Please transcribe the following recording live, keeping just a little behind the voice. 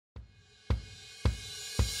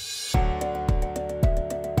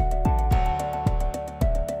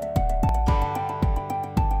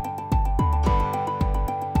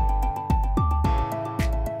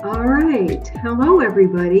right. Hello,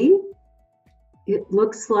 everybody. It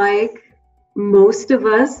looks like most of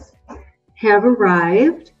us have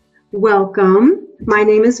arrived. Welcome. My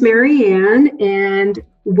name is Mary Ann, and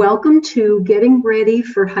welcome to Getting Ready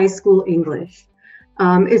for High School English.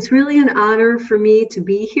 It's really an honor for me to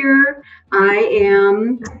be here. I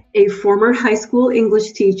am a former high school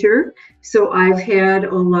English teacher, so I've had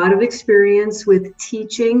a lot of experience with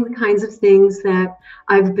teaching the kinds of things that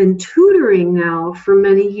I've been tutoring now for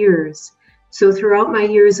many years. So throughout my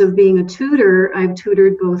years of being a tutor, I've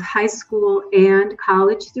tutored both high school and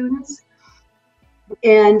college students.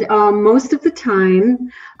 And most of the time,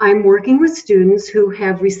 I'm working with students who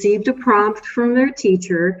have received a prompt from their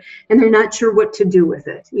teacher, and they're not sure what to do with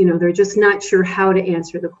it. You know, they're just not sure how to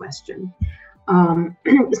answer the question.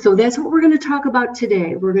 So that's what we're going to talk about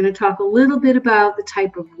today. We're going to talk a little bit about the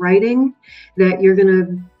type of writing that you're going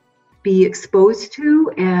to be exposed to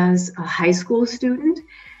as a high school student.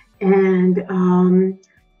 And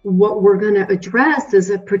what we're going to address is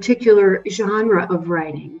a particular genre of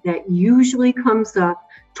writing that usually comes up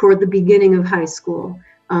toward the beginning of high school,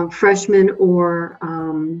 freshman or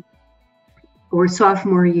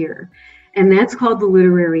sophomore year. And that's called the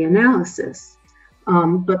literary analysis.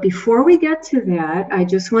 But before we get to that, I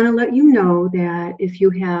just want to let you know that if you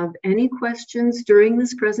have any questions during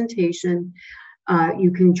this presentation, you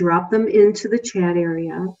can drop them into the chat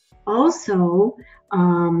area. Also,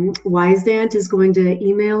 Wyzant is going to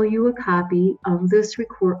email you a copy of this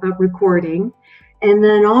recording, and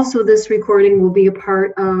then also this recording will be a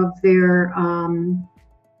part of their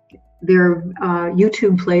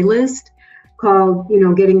YouTube playlist called,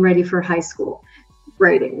 Getting Ready for High School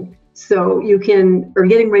Writing. So you can, or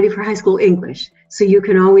Getting Ready for High School English. So you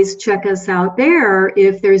can always check us out there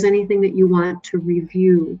if there's anything that you want to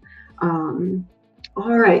review.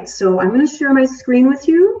 All right, so I'm going to share my screen with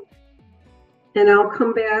you. And I'll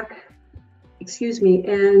come back,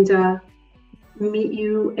 and meet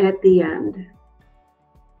you at the end.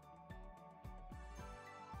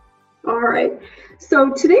 All right,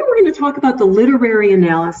 so today we're going to talk about the literary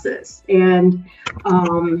analysis. And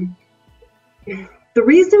the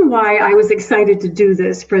reason why I was excited to do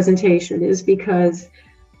this presentation is because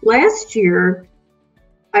last year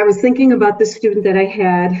I was thinking about the student that I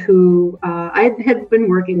had who I had been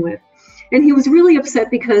working with. And he was really upset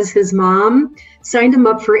because his mom signed him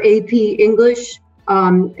up for AP English,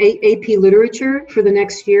 AP Literature for the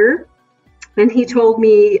next year. And he told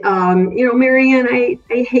me, Mary Ann, I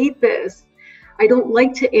hate this. I don't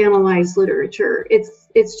like to analyze literature.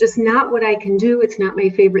 It's just not what I can do. It's not my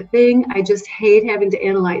favorite thing. I just hate having to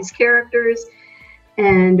analyze characters.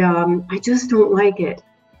 And I just don't like it.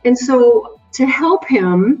 And so to help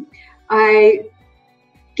him, I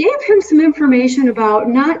gave him some information about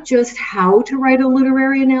not just how to write a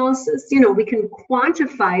literary analysis. We can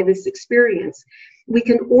quantify this experience. We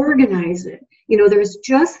can organize it. There's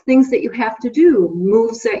just things that you have to do,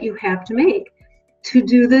 moves that you have to make to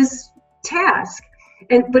do this task.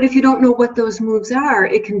 But if you don't know what those moves are,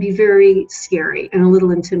 it can be very scary and a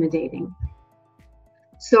little intimidating.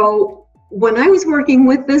 So when I was working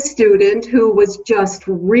with this student who was just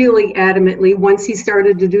really adamantly, once he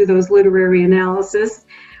started to do those literary analysis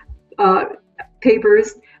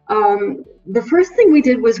papers, the first thing we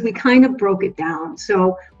did was we kind of broke it down.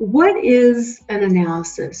 So what is an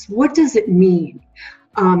analysis? What does it mean?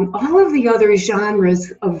 All of the other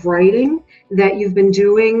genres of writing that you've been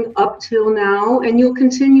doing up till now, and you'll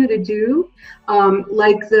continue to do,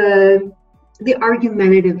 like the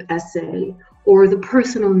argumentative essay, or the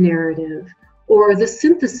personal narrative, or the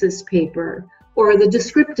synthesis paper, or the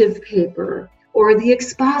descriptive paper, or the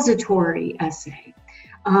expository essay.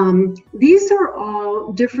 These are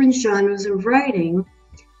all different genres of writing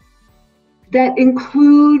that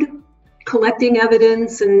include collecting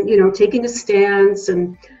evidence and, taking a stance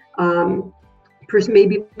and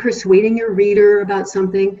maybe persuading your reader about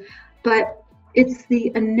something. But it's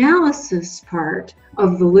the analysis part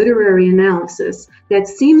of the literary analysis that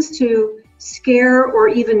seems to scare or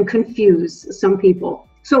even confuse some people.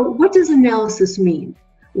 So what does analysis mean?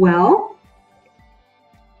 Well,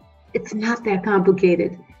 it's not that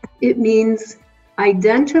complicated. It means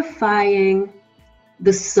identifying the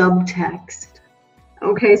subtext.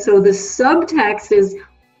 Okay, so the subtext is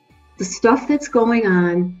the stuff that's going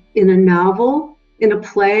on in a novel, in a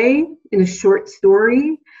play, in a short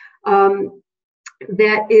story,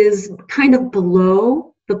 that is kind of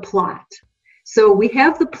below the plot. So we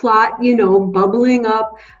have the plot, bubbling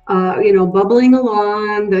up, bubbling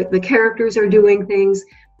along, the characters are doing things.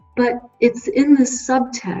 But it's in the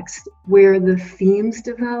subtext where the themes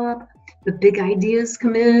develop the big ideas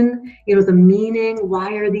come in, the meaning,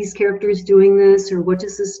 why are these characters doing this, or what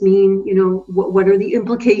does this mean, what are the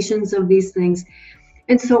implications of these things.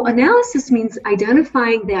 And so analysis means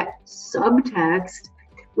identifying that subtext,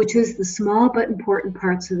 which is the small but important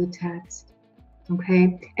parts of the text,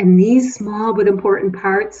 okay? And these small but important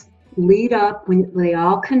parts lead up, when they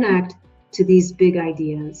all connect, to these big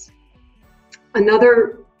ideas.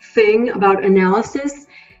 Another thing about analysis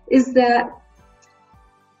is that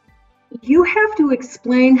you have to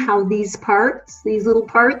explain how these little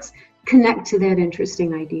parts, connect to that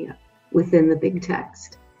interesting idea within the big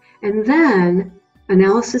text. And then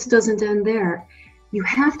analysis doesn't end there. You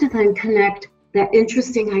have to then connect that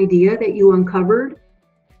interesting idea that you uncovered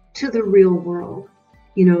to the real world,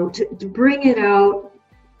 to bring it out.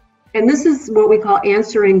 And this is what we call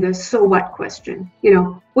answering the so what question.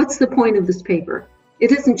 What's the point of this paper?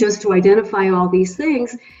 It isn't just to identify all these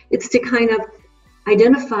things, it's to kind of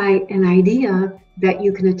identify an idea that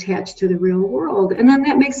you can attach to the real world. And then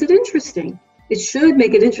that makes it interesting. It should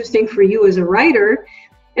make it interesting for you as a writer,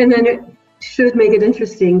 and then it should make it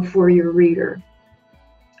interesting for your reader.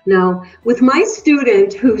 Now, with my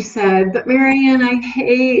student who said, but Marianne, I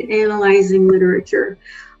hate analyzing literature,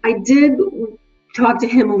 I did talk to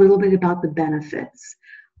him a little bit about the benefits.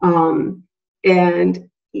 And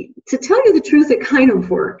to tell you the truth, it kind of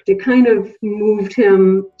worked. It kind of moved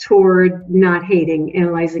him toward not hating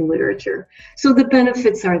analyzing literature. So the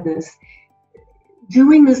benefits are this.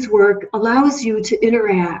 Doing this work allows you to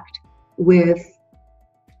interact with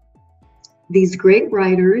these great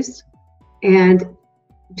writers, and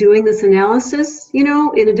doing this analysis,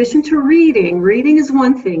 in addition to reading is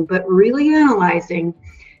one thing, but really analyzing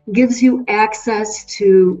gives you access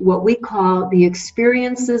to what we call the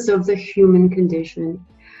experiences of the human condition.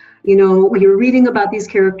 You're reading about these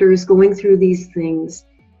characters going through these things,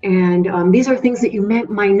 and these are things that you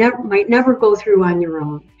might never go through on your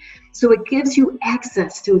own. So it gives you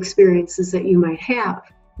access to experiences that you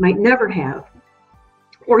might never have,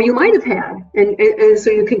 or you might have had, and so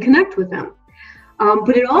you can connect with them.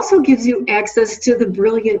 But it also gives you access to the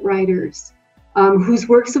brilliant writers whose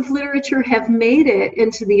works of literature have made it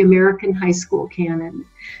into the American high school canon.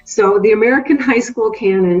 So the American high school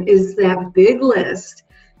canon is that big list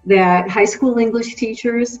that high school English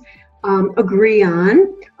teachers agree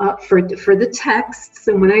on for the texts.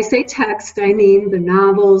 And when I say text, I mean the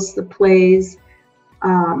novels, the plays,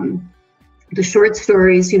 the short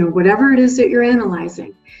stories, whatever it is that you're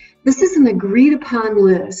analyzing. This is an agreed upon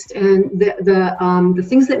list, and the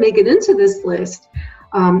things that make it into this list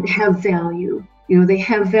have value. They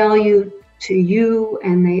have value to you,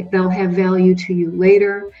 and they'll have value to you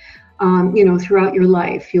later. Throughout your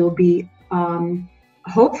life, you'll be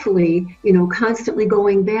hopefully, constantly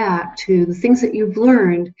going back to the things that you've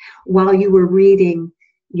learned while you were reading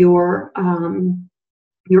your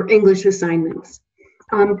English assignments.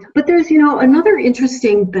 But there's, another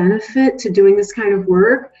interesting benefit to doing this kind of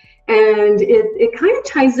work, and it kind of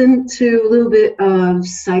ties into a little bit of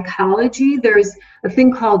psychology. There's a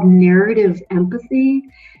thing called narrative empathy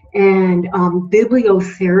and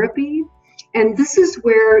bibliotherapy. And this is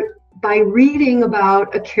where, by reading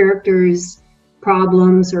about a character's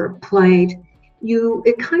problems or plight,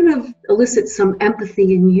 it kind of elicits some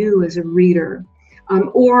empathy in you as a reader.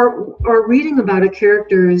 Or reading about a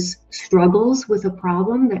character's struggles with a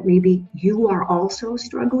problem that maybe you are also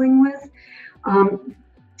struggling with.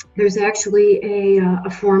 There's actually a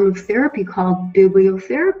form of therapy called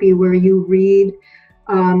bibliotherapy, where you read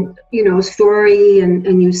a story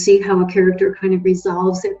and you see how a character kind of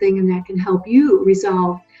resolves that thing, and that can help you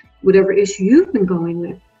resolve whatever issue you've been going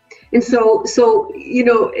with. And so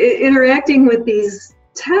interacting with these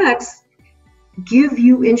texts give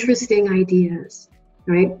you interesting ideas,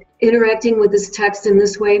 right? Interacting with this text in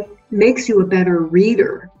this way makes you a better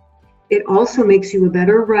reader. It also makes you a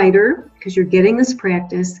better writer, because you're getting this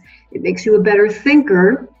practice. It makes you a better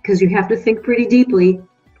thinker, because you have to think pretty deeply.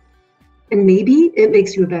 And maybe it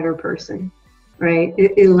makes you a better person, right?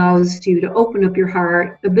 It allows you to open up your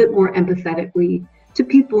heart a bit more empathetically to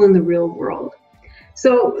people in the real world.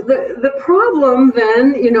 So the problem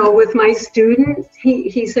then, with my student,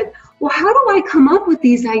 he said, well, how do I come up with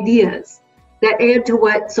these ideas that add to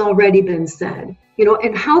what's already been said?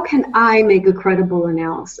 And how can I make a credible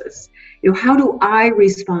analysis? How do I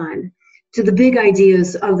respond to the big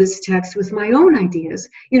ideas of this text with my own ideas?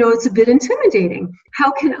 It's a bit intimidating.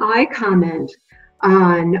 How can I comment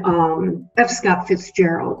on F. Scott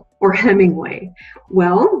Fitzgerald or Hemingway?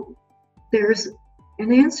 Well, there's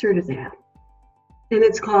an answer to that. And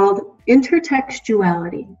it's called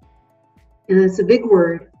intertextuality. And it's a big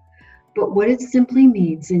word, but what it simply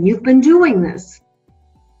means, and you've been doing this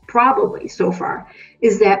probably so far,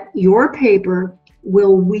 is that your paper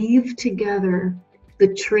will weave together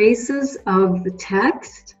the traces of the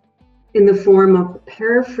text in the form of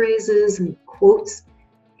paraphrases and quotes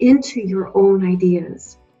into your own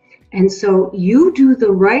ideas. And so you do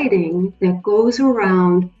the writing that goes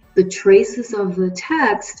around the traces of the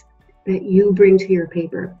text that you bring to your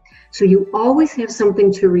paper. So you always have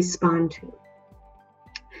something to respond to.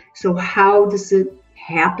 So how does it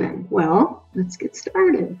happen? Well, let's get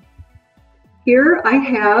started. Here I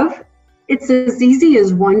have, it's as easy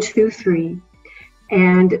as 1, 2, 3.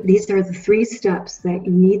 And these are the 3 steps that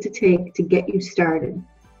you need to take to get you started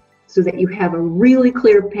so that you have a really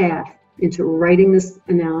clear path into writing this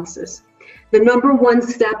analysis. The number 1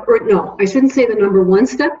 step, or no, I shouldn't say the number 1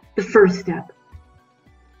 step, the first step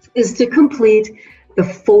is to complete the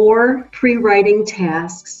 4 pre-writing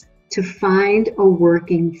tasks to find a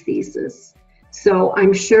working thesis. So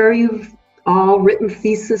I'm sure you've all written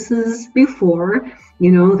theses before.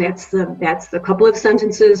 You know, that's the couple of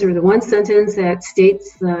sentences or the 1 sentence that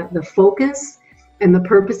states the focus and the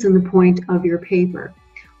purpose and the point of your paper.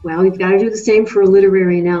 Well, you've got to do the same for a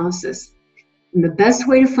literary analysis. And the best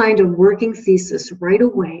way to find a working thesis right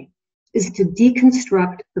away is to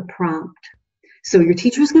deconstruct the prompt. So your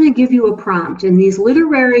teacher's going to give you a prompt, and these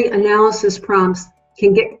literary analysis prompts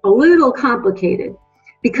can get a little complicated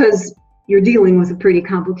because you're dealing with a pretty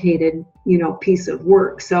complicated, piece of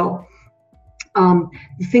work. So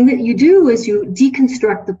the thing that you do is you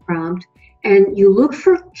deconstruct the prompt and you look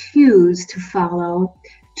for cues to follow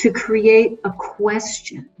to create a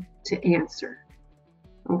question to answer.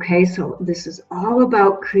 Okay, so this is all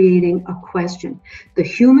about creating a question. The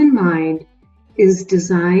human mind is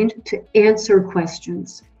designed to answer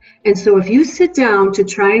questions. And so if you sit down to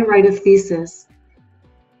try and write a thesis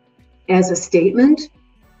as a statement,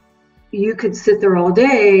 you could sit there all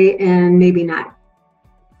day and maybe not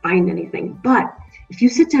find anything. But if you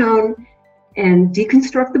sit down and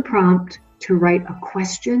deconstruct the prompt to write a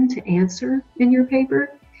question to answer in your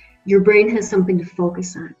paper, your brain has something to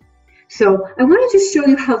focus on. So I want to just show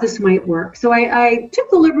you how this might work. So I took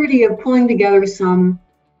the liberty of pulling together some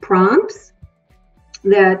prompts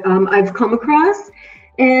that I've come across,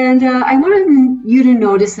 and I wanted you to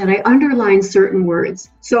notice that I underlined certain words.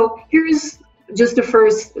 So here's just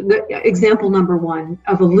the example number 1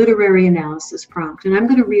 of a literary analysis prompt, and I'm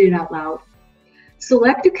going to read it out loud.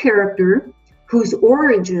 Select a character whose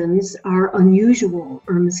origins are unusual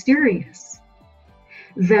or mysterious.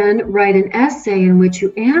 Then write an essay in which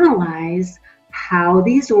you analyze how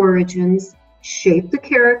these origins shape the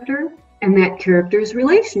character and that character's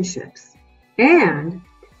relationships, and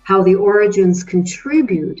how the origins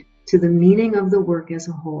contribute to the meaning of the work as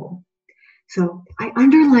a whole. So I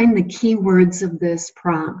underlined the key words of this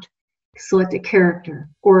prompt. Select a character,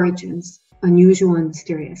 origins, unusual and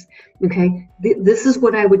mysterious. Okay, this is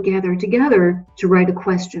what I would gather together to write a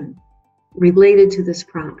question related to this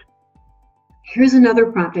prompt. Here's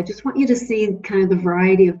another prompt. I just want you to see kind of the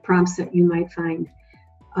variety of prompts that you might find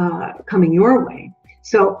coming your way.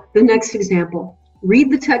 So the next example,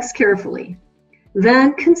 read the text carefully.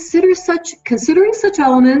 Then considering such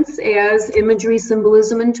elements as imagery,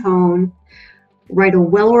 symbolism, and tone, write a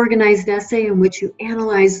well-organized essay in which you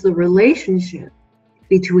analyze the relationship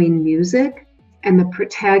between music and the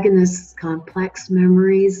protagonist's complex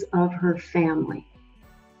memories of her family.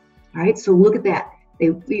 All right, so look at that.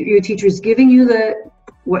 Your teacher's giving you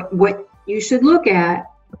what you should look at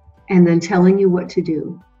and then telling you what to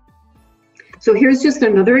do. So here's just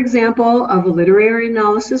another example of a literary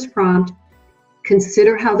analysis prompt.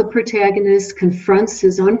 Consider how the protagonist confronts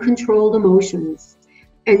his uncontrolled emotions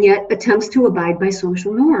and yet attempts to abide by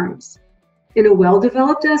social norms. In a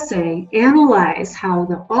well-developed essay, analyze how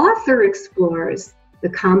the author explores the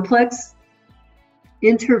complex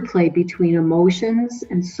interplay between emotions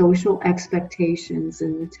and social expectations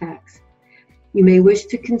in the text. You may wish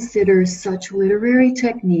to consider such literary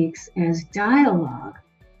techniques as dialogue,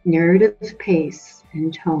 narrative pace,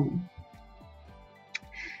 and tone.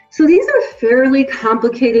 So these are fairly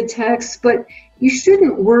complicated texts, but you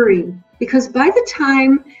shouldn't worry, because by the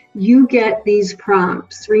time you get these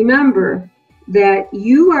prompts, remember that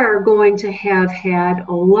you are going to have had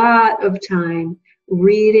a lot of time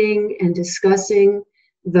reading and discussing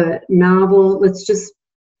the novel. Let's just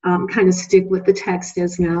kind of stick with the text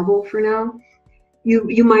as novel for now.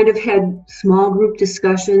 You might have had small group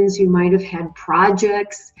discussions, you might have had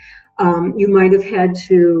projects, you might have had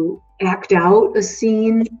to act out a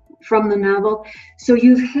scene from the novel. So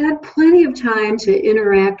you've had plenty of time to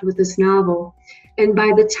interact with this novel. And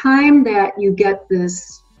by the time that you get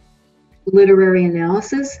this literary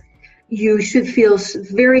analysis, you should feel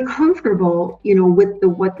very comfortable, with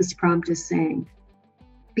what this prompt is saying.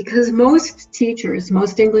 Because most teachers,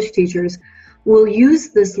 most English teachers, will use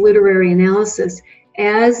this literary analysis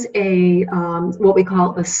as a what we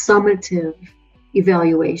call a summative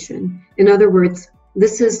evaluation. In other words,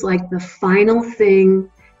 this is like the final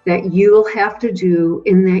thing that you'll have to do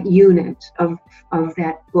in that unit of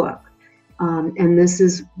that book. And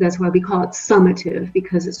that's why we call it summative,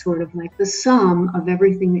 because it's sort of like the sum of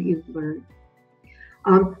everything that you've learned.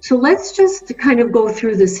 So let's just kind of go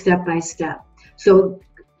through this step by step. So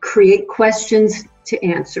create questions to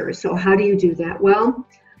answer. So how do you do that? Well,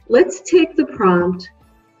 let's take the prompt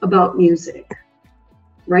about music.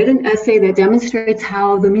 Write an essay that demonstrates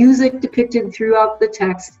how the music depicted throughout the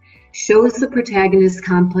text shows the protagonist's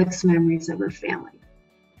complex memories of her family.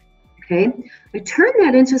 Okay, I turn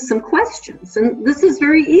that into some questions, and this is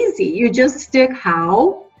very easy. You just stick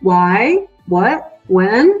how, why, what,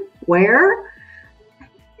 when, where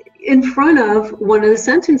in front of one of the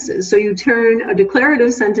sentences. So you turn a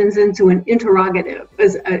declarative sentence into an interrogative,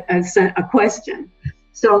 as a question.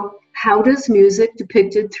 So how does music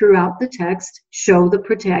depicted throughout the text show the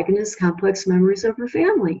protagonist's complex memories of her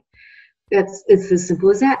family? It's as simple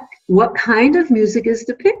as that. What kind of music is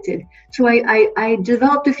depicted? So I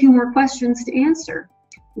developed a few more questions to answer.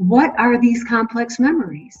 What are these complex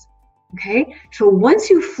memories? Okay, so once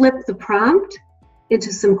you flip the prompt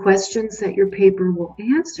into some questions that your paper will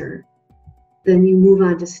answer, then you move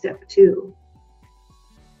on to step 2.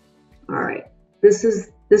 All right, this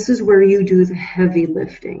is where you do the heavy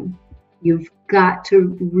lifting. You've got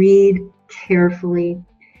to read carefully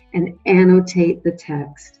and annotate the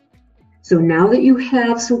text. So now that you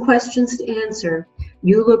have some questions to answer,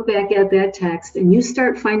 you look back at that text and you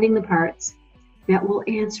start finding the parts that will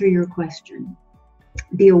answer your question.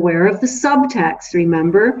 Be aware of the subtext,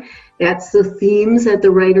 remember? That's the themes that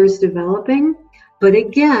the writer's developing. But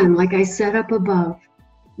again, like I said up above,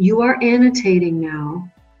 you are annotating now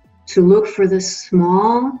to look for the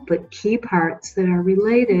small but key parts that are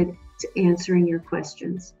related to answering your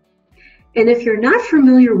questions. And if you're not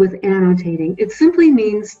familiar with annotating, it simply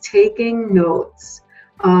means taking notes.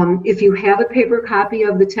 If you have a paper copy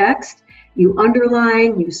of the text, you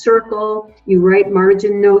underline, you circle, you write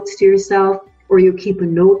margin notes to yourself, or you keep a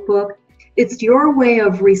notebook. It's your way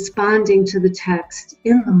of responding to the text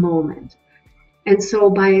in the moment. And so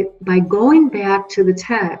by going back to the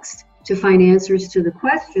text to find answers to the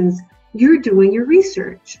questions, you're doing your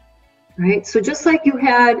research, right? So just like you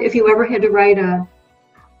had, if you ever had to write a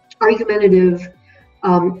argumentative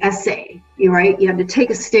essay, right? You had to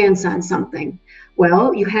take a stance on something.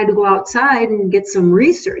 Well, you had to go outside and get some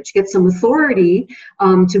research, get some authority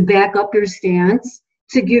to back up your stance,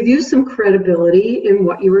 to give you some credibility in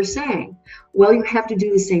what you were saying. Well, you have to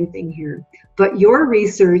do the same thing here, but your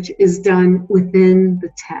research is done within the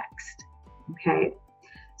text, okay?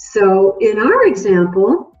 So in our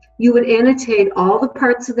example, you would annotate all the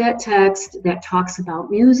parts of that text that talks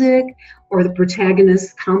about music or the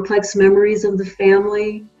protagonist's complex memories of the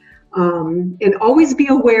family. And always be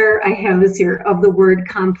aware, I have this here, of the word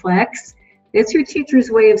complex. It's your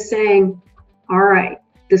teacher's way of saying, all right,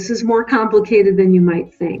 this is more complicated than you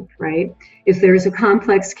might think, right? If there's a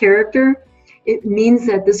complex character, it means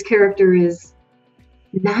that this character is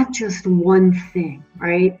not just one thing,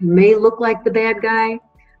 right? He may look like the bad guy,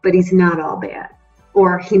 but he's not all bad.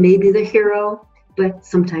 Or he may be the hero, but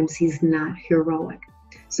sometimes he's not heroic.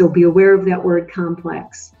 So be aware of that word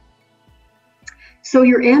complex. So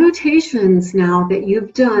your annotations now that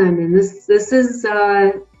you've done, and this is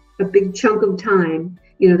a big chunk of time,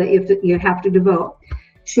 that you have to devote,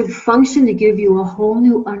 should function to give you a whole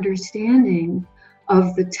new understanding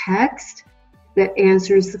of the text that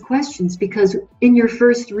answers the questions. Because in your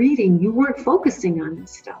first reading, you weren't focusing on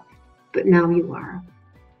this stuff, but now you are.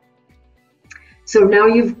 So now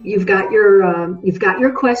you've got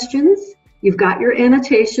your questions, you've got your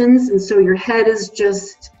annotations, and so your head is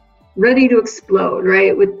just ready to explode,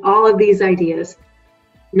 right, with all of these ideas.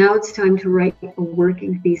 Now it's time to write a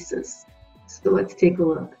working thesis. So let's take a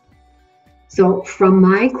look. So from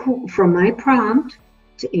my prompt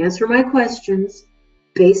to answer my questions,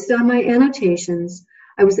 based on my annotations,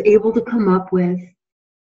 I was able to come up with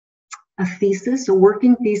a thesis, a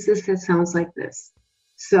working thesis that sounds like this.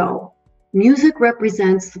 So music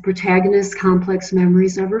represents the protagonist's complex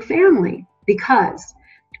memories of her family because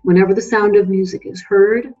whenever the sound of music is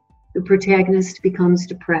heard, the protagonist becomes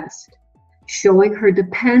depressed, showing her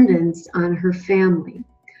dependence on her family,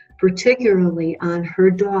 particularly on her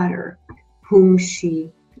daughter, whom she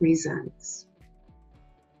resents.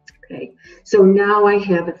 Okay, so now I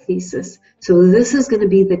have a thesis. So this is going to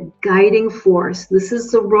be the guiding force. This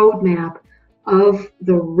is the roadmap of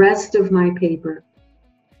the rest of my paper.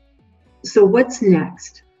 So what's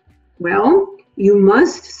next? Well, you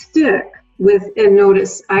must stick with, and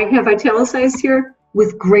notice I have italicized here,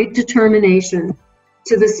 with great determination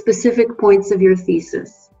to the specific points of your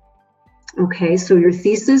thesis. Okay, so your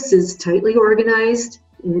thesis is tightly organized,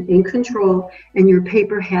 in control, and your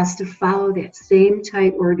paper has to follow that same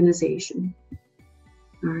tight organization.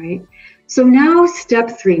 All right, so now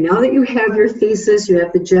step 3, now that you have your thesis, you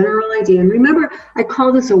have the general idea, and remember, I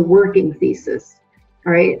call this a working thesis.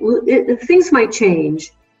 All right, things might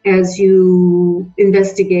change as you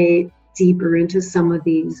investigate deeper into some of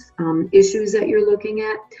these issues that you're looking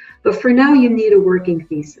at, but for now you need a working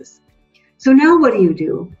thesis. So now what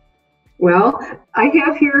do? Well, I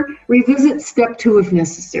have here, revisit step 2 if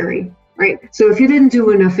necessary, right? So if you didn't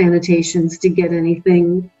do enough annotations to get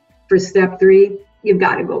anything for step 3, you've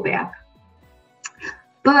got to go back.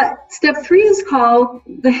 But step 3 is called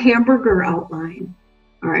the hamburger outline,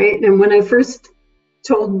 all right? And when I first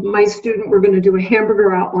told my student we're going to do a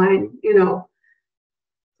hamburger outline, you know,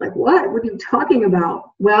 like, what are you talking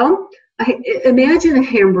about? Well, imagine a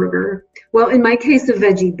hamburger. Well, in my case, a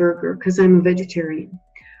veggie burger, because I'm a vegetarian.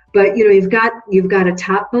 But you know, you've got a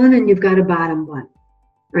top bun and you've got a bottom bun,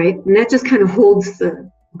 right? And that just kind of holds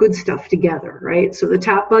the good stuff together, right? So the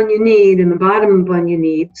top bun you need and the bottom bun you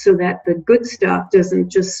need so that the good stuff doesn't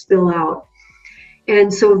just spill out.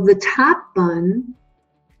 And so the top bun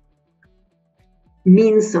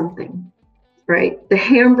means something, right? The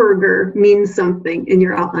hamburger means something in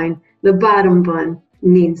your outline. The bottom bun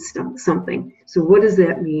means something. So what does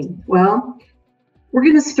that mean? Well, we're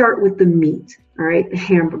going to start with the meat, all right? The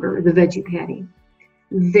hamburger, the veggie patty.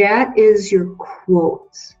 That is your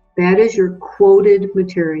quotes. That is your quoted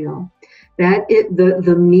material.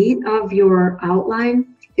 The meat of your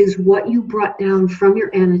outline is what you brought down from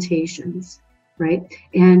your annotations, right?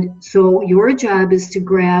 And so your job is to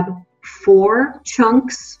grab 4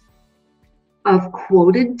 chunks of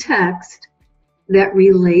quoted text that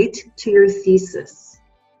relate to your thesis,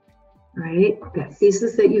 right? That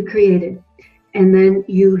thesis that you created. And then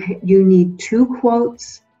you need 2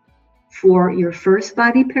 quotes for your first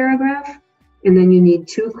body paragraph, and then you need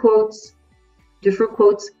 2 quotes, different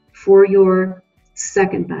quotes for your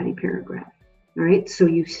second body paragraph. All right, so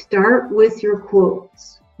you start with your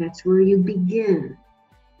quotes. That's where you begin.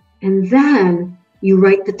 And then you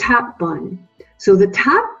write the top bun. So the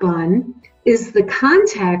top bun is the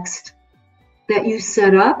context that you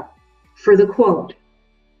set up for the quote.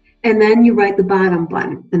 And then you write the bottom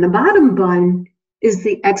bun. And the bottom bun is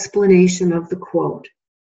the explanation of the quote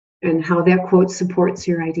and how that quote supports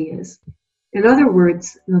your ideas. In other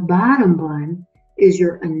words, the bottom bun is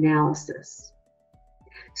your analysis.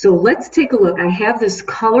 So let's take a look. I have this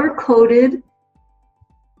color-coded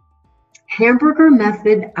hamburger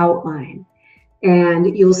method outline.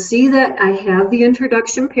 And you'll see that I have the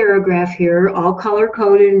introduction paragraph here, all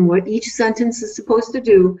color-coded and what each sentence is supposed to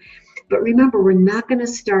do. But remember, we're not going to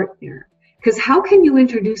start there, because how can you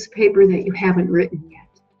introduce a paper that you haven't written yet?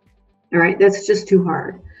 All right, that's just too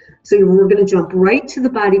hard. So we're going to jump right to the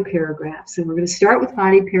body paragraphs, and we're going to start with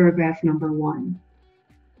body paragraph number 1.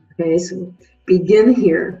 Okay, so begin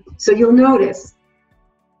here. So you'll notice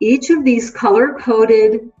each of these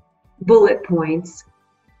color-coded bullet points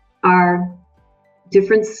are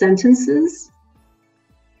different sentences,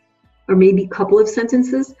 or maybe a couple of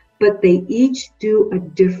sentences, but they each do a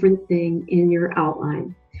different thing in your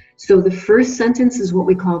outline. So the first sentence is what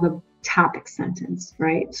we call the topic sentence,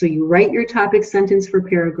 right? So you write your topic sentence for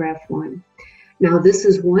paragraph 1. Now this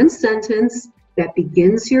is one sentence that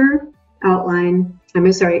begins your outline.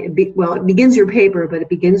 It begins your paper, but it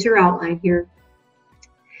begins your outline here.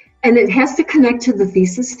 And it has to connect to the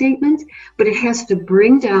thesis statement, but it has to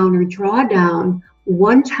bring down or draw down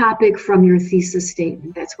one topic from your thesis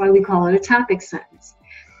statement. That's why we call it a topic sentence.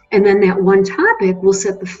 And then that one topic will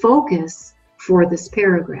set the focus for this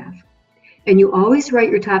paragraph. And you always write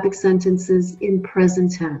your topic sentences in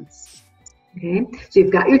present tense. Okay, so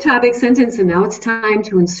you've got your topic sentence, and now it's time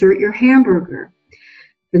to insert your hamburger.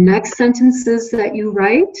 The next sentences that you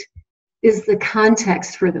write is the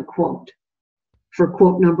context for the quote, for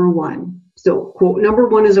quote number 1. So quote number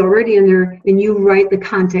 1 is already in there, and you write the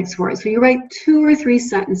context for it. So you write 2 or 3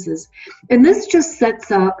 sentences, and this just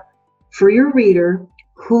sets up for your reader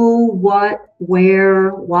who, what,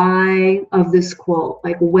 where, why of this quote.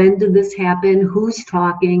 Like, when did this happen? Who's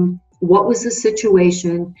talking? What was the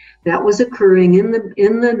situation that was occurring in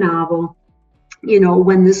the novel, you know,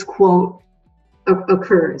 when this quote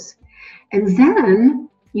occurs? And then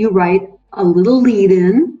you write a little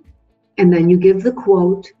lead-in and then you give the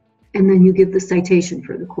quote, and then you give the citation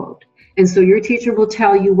for the quote. And so your teacher will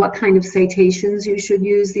tell you what kind of citations you should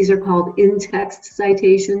use. These are called in-text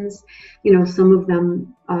citations. You know, some of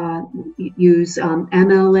them use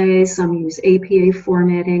MLA, some use APA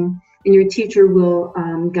formatting, and your teacher will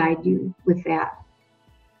guide you with that.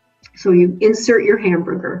 So you insert your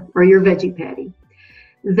hamburger or your veggie patty.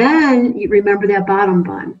 Then you remember that bottom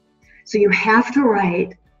bun. So you have to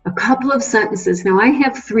write a couple of sentences. Now I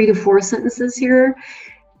have 3 to 4 sentences here.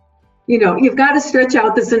 You know, you've got to stretch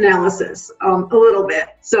out this analysis a little bit.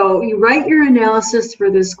 So you write your analysis for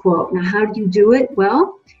this quote. Now, how do you do it?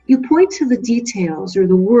 Well, you point to the details or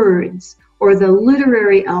the words or the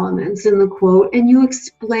literary elements in the quote, and you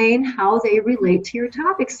explain how they relate to your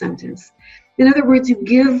topic sentence. In other words, you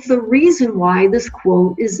give the reason why this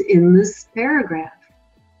quote is in this paragraph.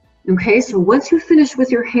 Okay, so once you finish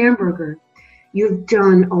with your hamburger, you've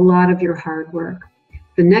done a lot of your hard work.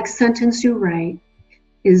 The next sentence you write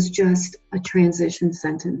is just a transition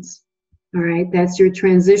sentence. All right, that's your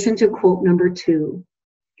transition to quote number 2.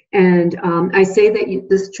 And I say that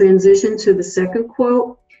this transition to the second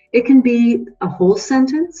quote, it can be a whole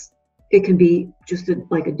sentence. It can be just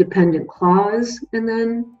like a dependent clause and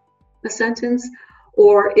then a sentence,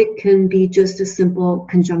 or it can be just a simple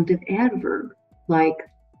conjunctive adverb, like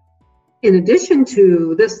in addition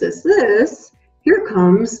to this, this, this, here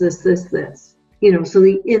comes this, this, this. You know, so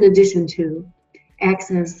the in addition to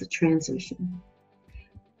acts as the transition.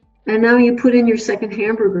 And now you put in your second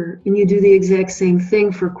hamburger and you do the exact same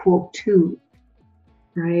thing for quote 2,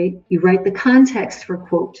 right? You write the context for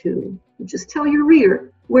quote 2. You just tell your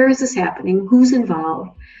reader, where is this happening? Who's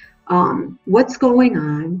involved? What's going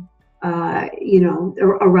on, you know,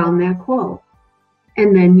 around that quote.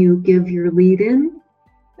 And then you give your lead-in.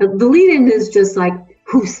 The lead-in is just like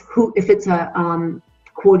who, if it's a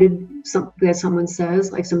quoted that someone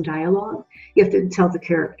says, like some dialogue, you have to tell the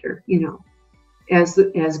character, you know, as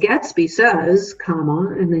Gatsby says,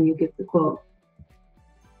 comma, and then you give the quote.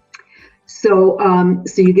 So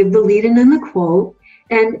so you give the lead-in and the quote,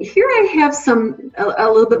 and here I have a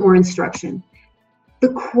little bit more instruction. The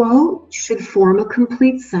quote should form a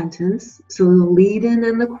complete sentence, so the lead-in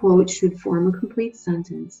and the quote should form a complete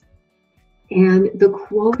sentence, and the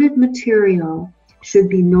quoted material should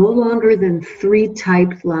be no longer than 3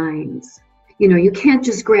 typed lines. You know, you can't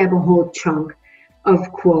just grab a whole chunk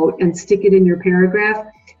of quote and stick it in your paragraph,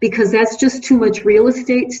 because that's just too much real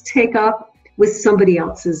estate to take up with somebody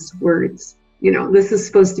else's words. You know, this is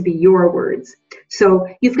supposed to be your words. So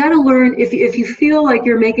you've got to learn, if you feel like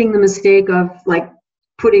you're making the mistake of like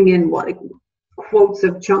putting in like quotes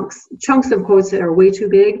of chunks of quotes that are way too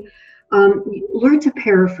big, learn to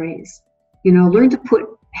paraphrase. You know, learn to put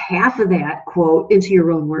half of that quote into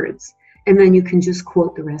your own words, and then you can just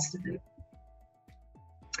quote the rest of it.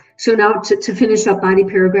 So now to finish up body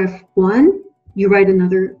paragraph 1, you write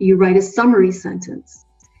a summary sentence.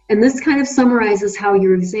 And this kind of summarizes how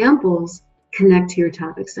your examples connect to your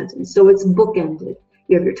topic sentence. So it's bookended.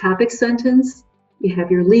 You have your topic sentence, you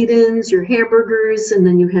have your lead-ins, your hamburgers, and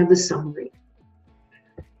then you have the summary.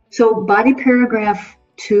 So body paragraph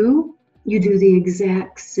 2, you do the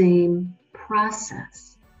exact same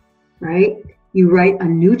process, right? You write a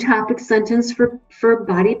new topic sentence for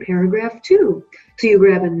body paragraph 2. So you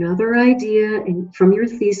grab another idea from your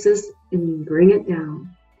thesis and you bring it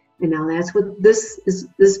down. And now that's what this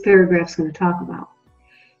paragraph is going to talk about.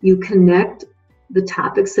 You connect the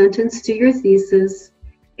topic sentence to your thesis,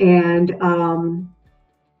 and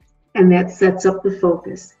that sets up the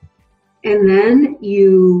focus. And then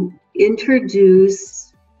you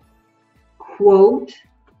introduce quote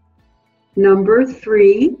number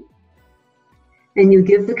 3, and you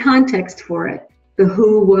give the context for it. The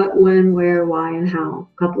who, what, when, where, why, and how.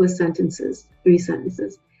 A couple of sentences, 3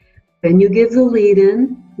 sentences. Then you give the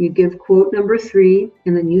lead-in, you give quote number 3,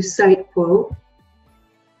 and then you cite quote.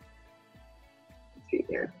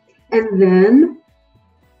 There. And then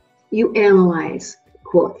you analyze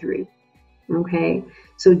quote 3. Okay?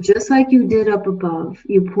 So just like you did up above,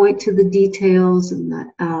 you point to the details and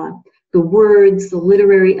the words, the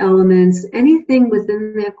literary elements, anything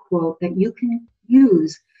within that quote that you can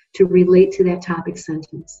use to relate to that topic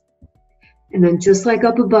sentence. And then just like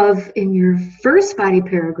up above in your first body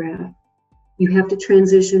paragraph, you have to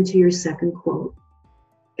transition to your second quote.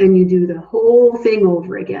 And you do the whole thing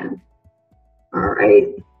over again. All right.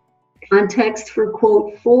 Context for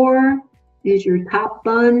quote 4 is your top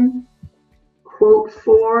bun. Quote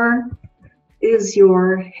 4 is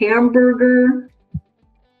your hamburger.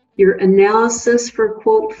 Your analysis for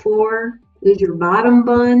quote 4 is your bottom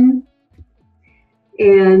bun.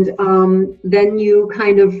 And then you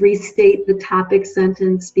kind of restate the topic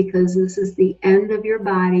sentence, because this is the end of your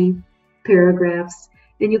body paragraphs.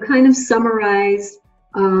 And you kind of summarize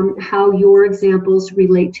how your examples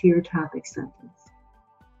relate to your topic sentence.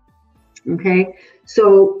 Okay,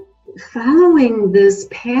 so following this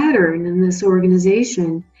pattern in this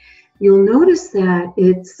organization, you'll notice that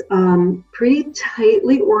it's pretty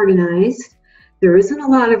tightly organized. There isn't a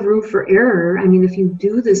lot of room for error. I mean, if you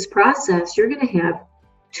do this process, you're going to have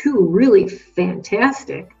 2 really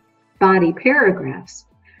fantastic body paragraphs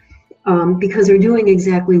because they're doing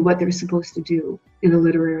exactly what they're supposed to do in a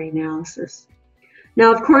literary analysis.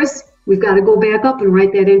 Now, of course, we've got to go back up and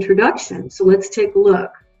write that introduction. So let's take a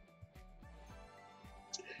look.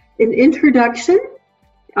 An introduction,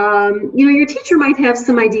 your teacher might have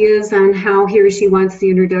some ideas on how he or she wants the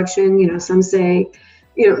introduction. Some say,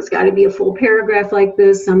 it's got to be a full paragraph like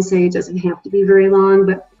this. Some say it doesn't have to be very long,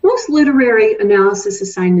 but most literary analysis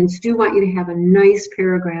assignments do want you to have a nice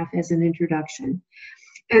paragraph as an introduction.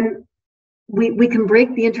 And we can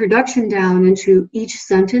break the introduction down into each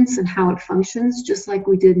sentence and how it functions, just like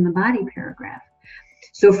we did in the body paragraph.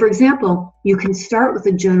 So, for example, you can start with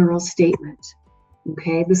a general statement.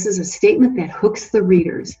 Okay, this is a statement that hooks the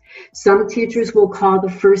readers. Some teachers will call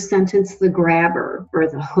the first sentence the grabber or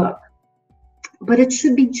the hook, but it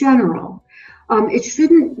should be general. It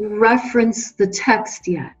shouldn't reference the text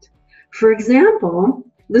yet. For example,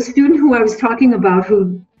 the student who I was talking about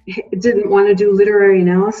who didn't want to do literary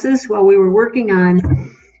analysis, while we were working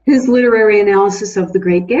on his literary analysis of The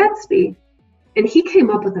Great Gatsby, and he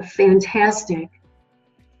came up with a fantastic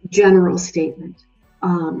general statement.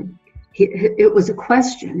 It was a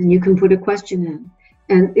question, and you can put a question in.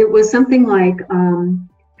 And it was something like,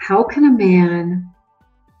 how can a man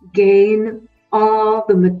gain all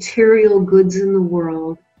the material goods in the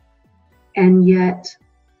world and yet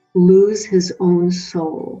lose his own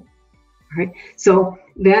soul? Right? So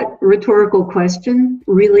that rhetorical question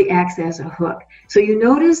really acts as a hook. So you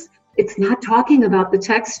notice it's not talking about the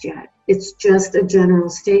text yet. It's just a general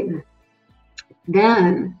statement.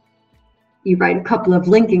 Then you write a couple of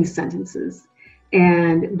linking sentences,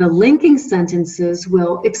 and the linking sentences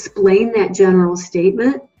will explain that general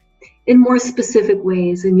statement in more specific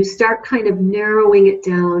ways, and you start kind of narrowing it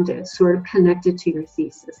down to sort of connect it to your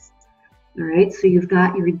thesis. All right, so you've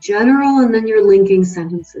got your general and then your linking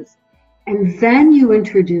sentences, and then you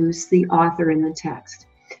introduce the author in the text.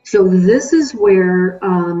 So this is where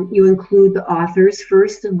you include the author's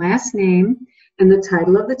first and last name and the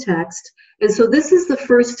title of the text. And so this is the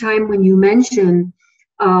first time when you mention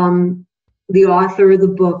the author, the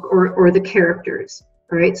book, or the characters.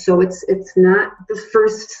 All right, so it's not the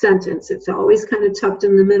first sentence. It's always kind of tucked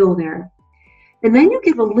in the middle there. And then you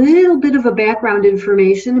give a little bit of a background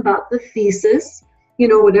information about the thesis,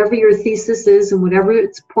 whatever your thesis is and whatever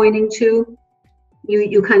it's pointing to.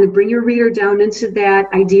 You kind of bring your reader down into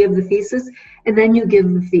that idea of the thesis, and then you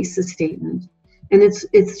give the thesis statement. And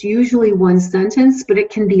it's usually one sentence, but it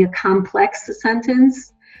can be a complex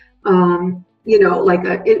sentence, like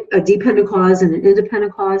a dependent clause and an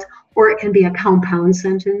independent clause, or it can be a compound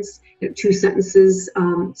sentence, 2 sentences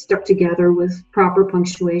stuck together with proper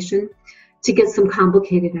punctuation to get some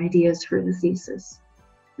complicated ideas for the thesis.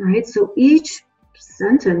 All right, so each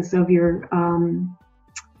sentence of your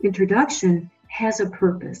introduction has a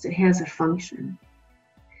purpose, it has a function.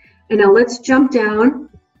 And now let's jump down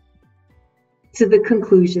to the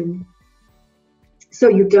conclusion. So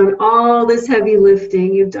you've done all this heavy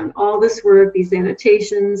lifting, you've done all this work, these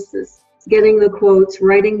annotations, this getting the quotes,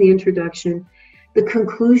 writing the introduction. The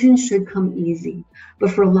conclusion should come easy.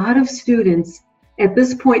 But for a lot of students, at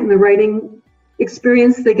this point in the writing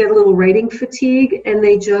experience, they get a little writing fatigue and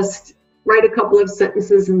they just write a couple of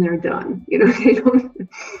sentences and they're done.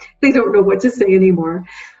 They don't know what to say anymore.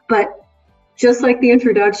 But just like the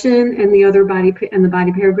introduction and the other body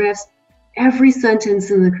paragraphs, every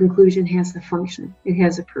sentence in the conclusion has a function. It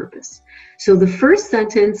has a purpose. So the first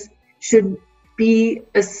sentence should be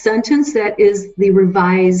a sentence that is the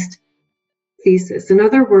revised thesis. In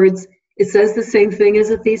other words, it says the same thing as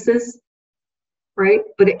a thesis, right?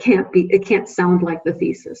 But it can't sound like the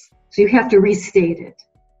thesis. So you have to restate it,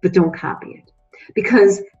 but don't copy it.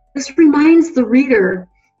 Because this reminds the reader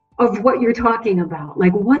of what you're talking about,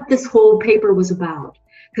 like what this whole paper was about.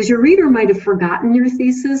 Because your reader might have forgotten your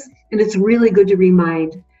thesis, and it's really good to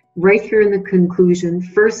remind right here in the conclusion,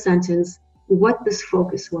 first sentence, what this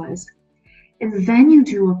focus was. And then you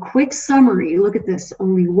do a quick summary. Look at this,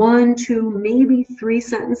 only 1, 2, maybe 3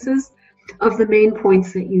 sentences of the main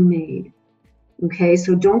points that you made. Okay,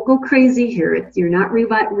 so don't go crazy here. You're not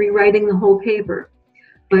rewriting the whole paper.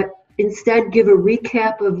 But instead give a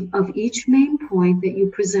recap of each main point that you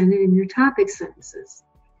presented in your topic sentences.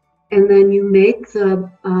 And then you make the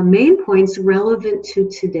main points relevant to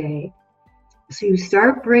today. So you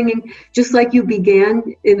start bringing, just like you began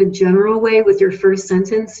in a general way with your first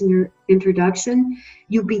sentence in your introduction,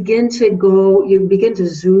 you begin to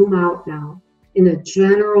zoom out now in a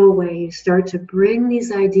general way. You start to bring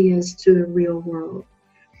these ideas to the real world.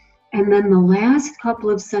 And then the last couple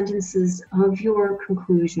of sentences of your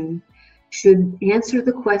conclusion should answer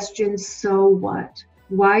the question, so what?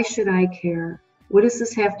 Why should I care? What does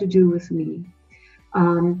this have to do with me?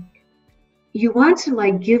 You want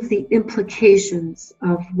to give the implications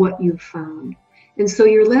of what you've found. And so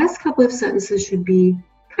your last couple of sentences should be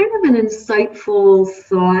kind of an insightful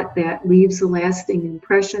thought that leaves a lasting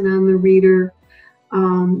impression on the reader.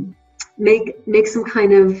 Make some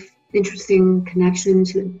kind of interesting connection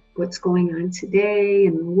to what's going on today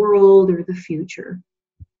in the world or the future.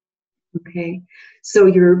 Okay, so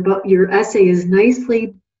your essay is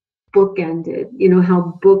nicely bookended. You know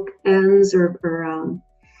how bookends or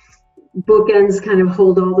bookends kind of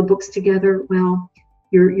hold all the books together? Well,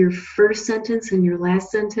 your first sentence and your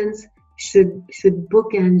last sentence should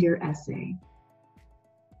bookend your essay.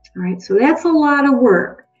 All right, so that's a lot of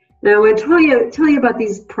work. Now I want to tell you about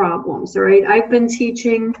these problems. All right, I've been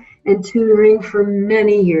teaching and tutoring for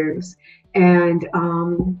many years, and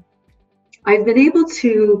I've been able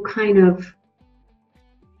to kind of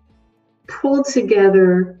pull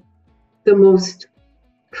together the most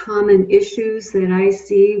common issues that I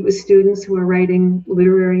see with students who are writing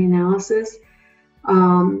literary analysis.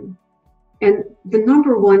 And the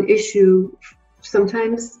number one issue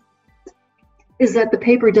sometimes is that the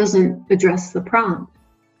paper doesn't address the prompt.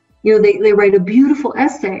 You know, they write a beautiful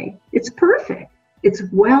essay. It's perfect. It's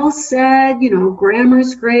well said,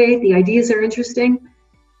 grammar's great, the ideas are interesting,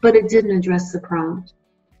 but it didn't address the prompt.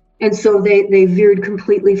 And so they veered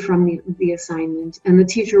completely from the assignment, and the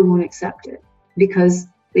teacher won't accept it because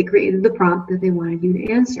they created the prompt that they wanted you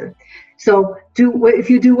to answer. So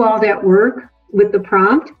if you do all that work with the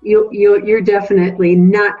prompt, you're definitely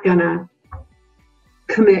not gonna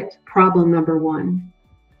commit problem number one.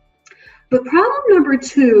 But problem number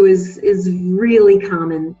two is really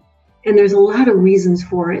common, and there's a lot of reasons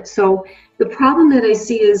for it. So the problem that I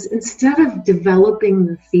see is, instead of developing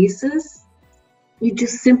the thesis, you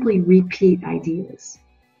just simply repeat ideas,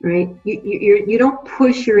 right? You don't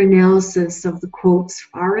push your analysis of the quotes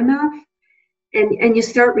far enough, and you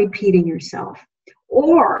start repeating yourself.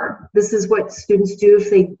 Or this is what students do if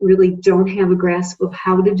they really don't have a grasp of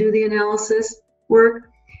how to do the analysis work.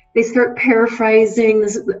 They start paraphrasing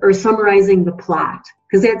or summarizing the plot,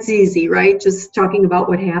 because that's easy, right? Just talking about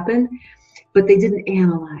what happened, but they didn't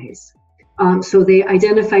analyze. So they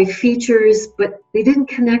identify features, but they didn't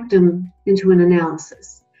connect them into an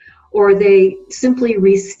analysis. Or they simply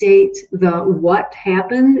restate the what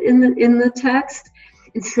happened in the text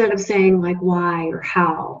instead of saying why or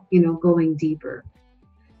how, going deeper.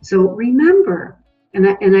 So remember,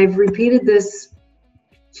 and I've repeated this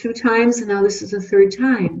 2 times, and now this is the 3rd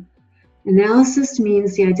time. Analysis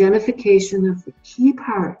means the identification of the key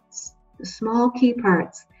parts, the small key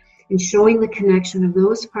parts, and showing the connection of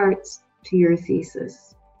those parts to your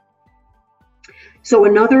thesis. So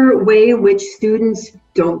another way in which students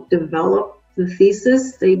don't develop the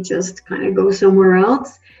thesis, they just kind of go somewhere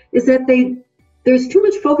else, is that there's too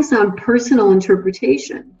much focus on personal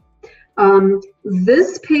interpretation.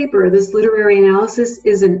 This paper, this literary analysis,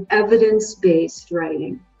 is an evidence-based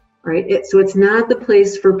writing, right? So it's not the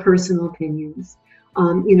place for personal opinions.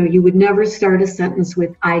 You would never start a sentence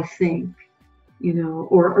with "I think,"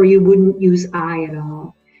 or you wouldn't use "I" at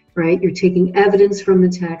all, right? You're taking evidence from the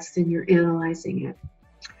text and you're analyzing it.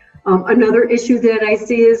 Another issue that I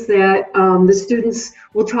see is that the students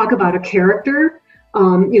will talk about a character,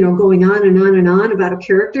 going on and on and on about a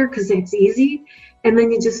character because that's easy. And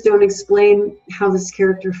then you just don't explain how this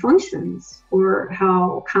character functions or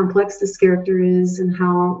how complex this character is and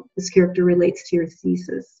how this character relates to your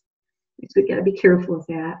thesis. So you got to be careful of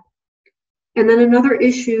that. And then another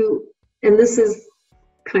issue, and this is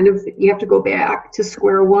kind of, you have to go back to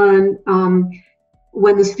square one,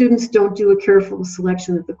 when the students don't do a careful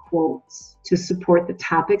selection of the quotes to support the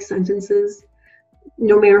topic sentences.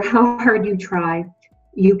 No matter how hard you try,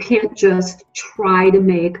 you can't just try to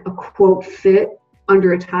make a quote fit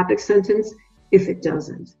under a topic sentence if it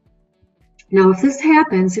doesn't. Now, if this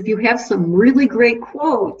happens, if you have some really great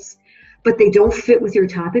quotes, but they don't fit with your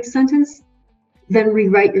topic sentence, then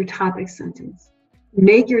rewrite your topic sentence.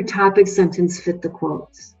 Make your topic sentence fit the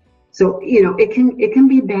quotes. So, it can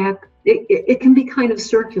be it can be kind of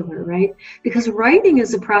circular, right? Because writing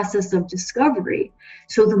is a process of discovery.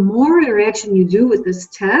 So the more interaction you do with this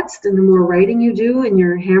text and the more writing you do in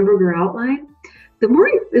your hamburger outline, the more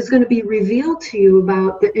is going to be revealed to you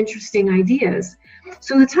about the interesting ideas.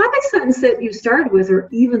 So the topic sentence that you started with, or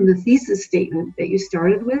even the thesis statement that you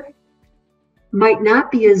started with, might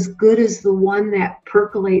not be as good as the one that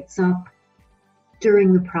percolates up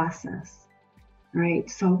during the process, right?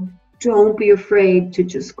 So don't be afraid to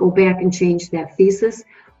just go back and change that thesis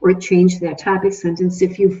or change that topic sentence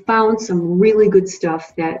if you found some really good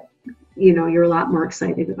stuff that you're a lot more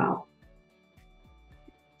excited about.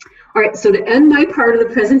 All right, so to end my part of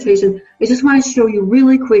the presentation, I just want to show you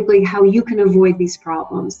really quickly how you can avoid these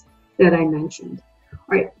problems that I mentioned. All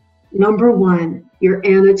right, number one, your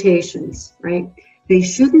annotations, right? They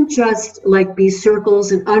shouldn't just like be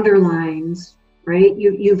circles and underlines, right?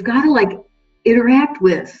 You've got to interact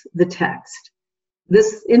with the text.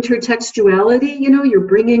 This intertextuality, you're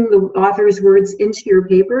bringing the author's words into your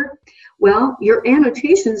paper. Well, your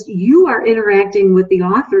annotations, you are interacting with the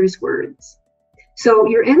author's words. So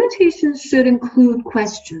your annotations should include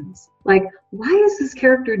questions like, why is this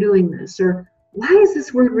character doing this? Or why is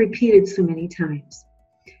this word repeated so many times?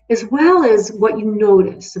 As well as what you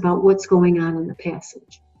notice about what's going on in the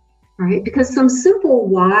passage. All right, because some simple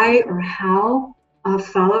why or how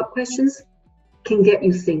follow-up questions can get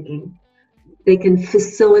you thinking. They can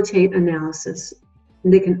facilitate analysis.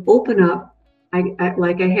 And they can open up,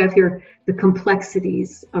 like I have here, the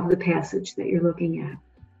complexities of the passage that you're looking at.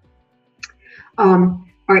 All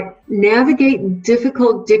right, navigate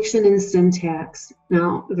difficult diction and syntax.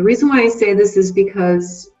 Now, the reason why I say this is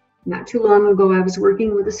because not too long ago I was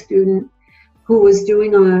working with a student who was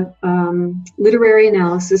doing a literary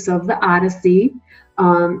analysis of the Odyssey.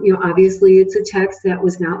 Obviously it's a text that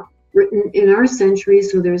was not written in our century,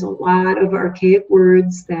 so there's a lot of archaic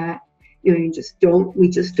words that we just don't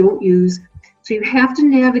use. So you have to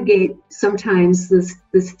navigate sometimes this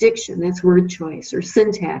diction, that's word choice, or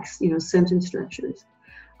syntax, sentence structures.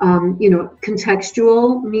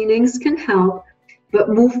 Contextual meanings can help, but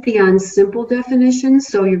move beyond simple definitions.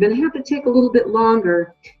 So you're going to have to take a little bit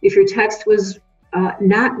longer if your text was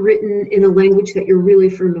not written in a language that you're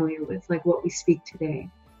really familiar with, like what we speak today.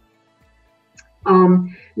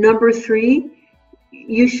 Number three,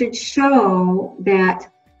 you should show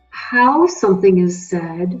that how something is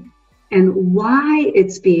said and why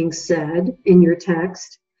it's being said in your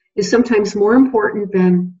text is sometimes more important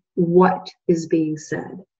than what is being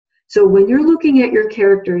said. So when you're looking at your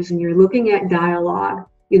characters and you're looking at dialogue,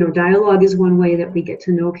 dialogue is one way that we get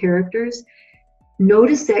to know characters.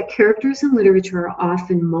 Notice that characters in literature are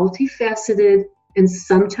often multifaceted and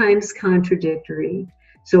sometimes contradictory.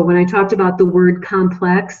 So when I talked about the word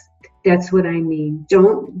complex, that's what I mean.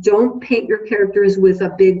 Don't paint your characters with a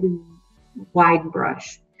big, wide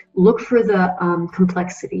brush. Look for the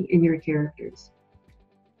complexity in your characters.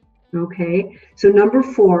 Okay, so number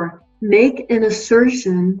four, make an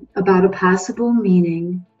assertion about a possible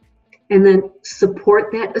meaning and then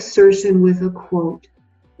support that assertion with a quote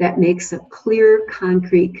that makes a clear,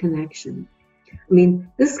 concrete connection. I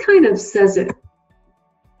mean, this kind of says it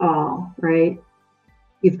all, right?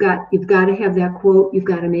 You've got to have that quote, you've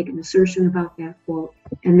got to make an assertion about that quote,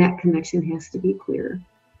 and that connection has to be clear.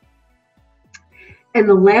 And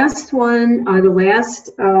the last one, how to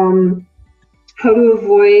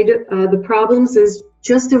avoid the problems is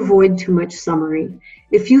just avoid too much summary.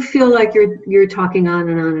 If you feel like you're talking on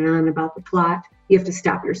and on and on about the plot, you have to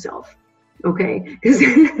stop yourself, okay? Because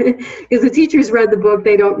the teachers read the book,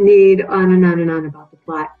 they don't need on and on and on about the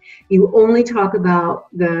plot. You only talk about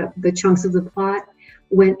the chunks of the plot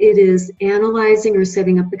when it is analyzing or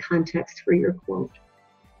setting up the context for your quote.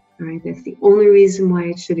 All right, that's the only reason why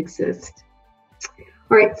it should exist.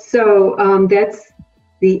 All right, so that's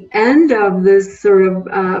the end of this sort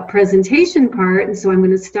of presentation part, and so I'm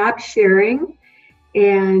going to stop sharing.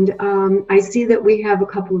 And I see that we have a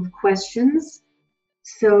couple of questions,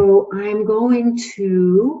 so I'm going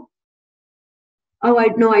to. Oh,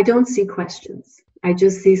 I don't see questions. I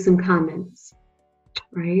just see some comments,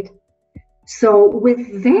 right? So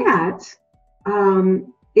with that,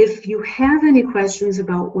 if you have any questions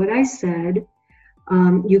about what I said,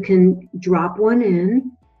 you can drop one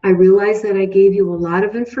in. I realize that I gave you a lot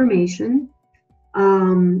of information,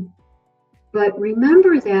 but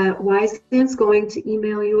remember that Wyzant's going to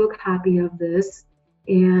email you a copy of this,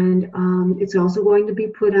 and it's also going to be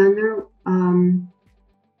put on their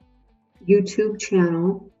YouTube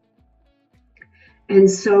channel. And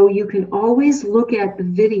so you can always look at the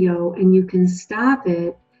video and you can stop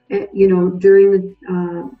it at, during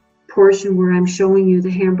the portion where I'm showing you the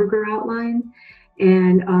hamburger outline.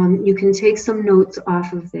 and you can take some notes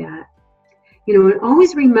off of that. You know, and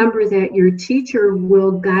always remember that your teacher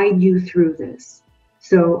will guide you through this.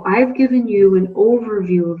 So I've given you an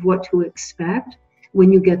overview of what to expect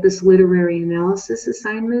when you get this literary analysis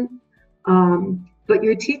assignment, but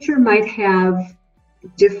your teacher might have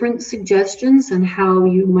different suggestions on how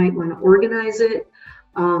you might want to organize it.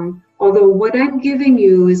 Although what I'm giving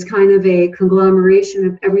you is kind of a conglomeration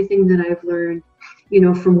of everything that I've learned, you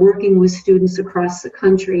know, from working with students across the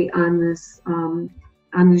country on this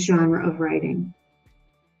genre of writing.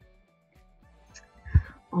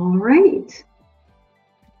 All right.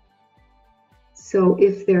 So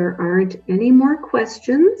if there aren't any more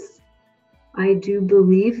questions, I do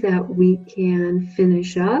believe that we can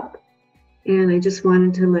finish up. And I just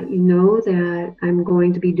wanted to let you know that I'm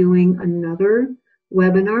going to be doing another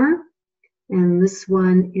webinar, and this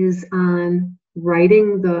one is on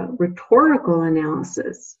writing the rhetorical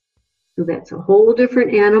analysis. So that's a whole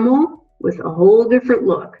different animal with a whole different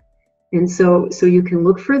look. And so you can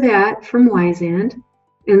look for that from Wyzant.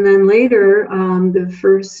 And then later, the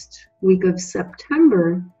first week of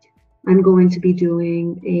September, I'm going to be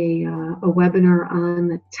doing a webinar on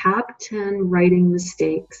the top 10 writing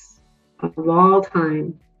mistakes of all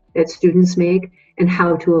time that students make and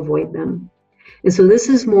how to avoid them. And so this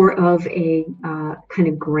is more of a kind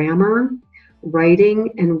of grammar,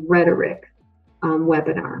 writing, and rhetoric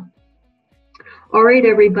webinar. All right,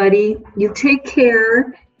 everybody, you take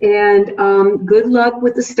care, and good luck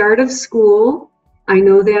with the start of school. I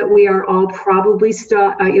know that we are all probably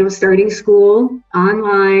starting school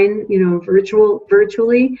online, you know,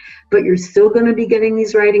 virtually, but you're still going to be getting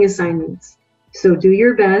these writing assignments. So do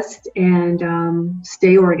your best and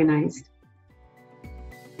stay organized.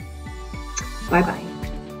 Bye-bye.